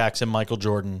Samuel L. Jackson, Michael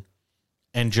Jordan,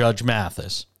 and Judge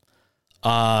Mathis.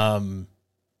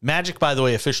 Magic, by the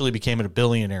way, officially became a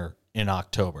billionaire in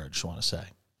October, I just want to say.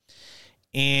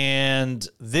 And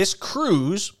this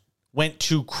cruise went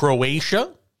to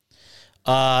Croatia.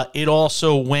 It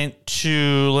also went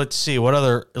to, let's see, what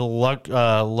other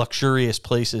luxurious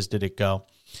places did it go?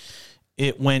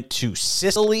 It went to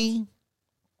Sicily.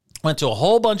 Went to a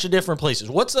whole bunch of different places.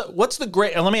 What's the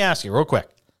great? Let me ask you real quick.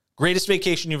 Greatest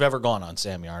vacation you've ever gone on,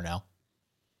 Sammy Arnell?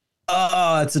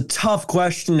 It's a tough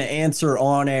question to answer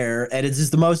on air, and it's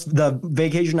just the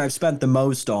vacation I've spent the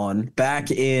most on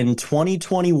back in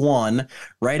 2021,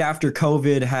 right after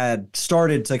COVID had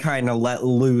started to kind of let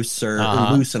loose or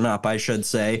loosen up, I should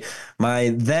say.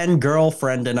 My then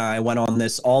girlfriend and I went on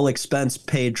this all expense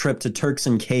paid trip to Turks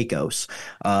and Caicos.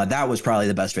 That was probably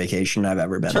the best vacation I've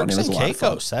ever been on. It was a lot of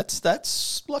fun.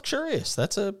 That's luxurious.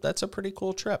 That's a pretty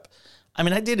cool trip. I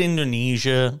mean, I did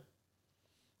Indonesia.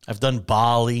 I've done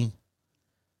Bali.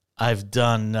 I've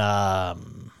done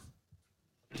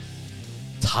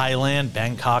Thailand.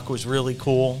 Bangkok was really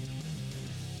cool.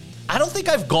 I don't think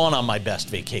I've gone on my best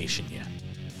vacation yet.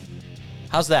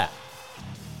 How's that?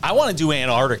 I want to do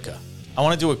Antarctica. I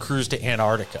want to do a cruise to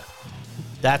Antarctica.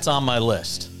 That's on my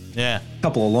list. Yeah. A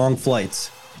couple of long flights.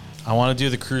 I want to do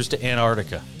the cruise to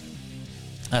Antarctica.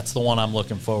 That's the one I'm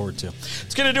looking forward to.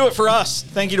 It's going to do it for us.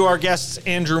 Thank you to our guests,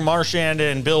 Andrew Marchand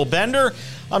and Bill Bender.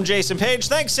 I'm Jason Page.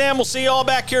 Thanks, Sam. We'll see you all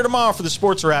back here tomorrow for the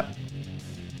Sports Wrap.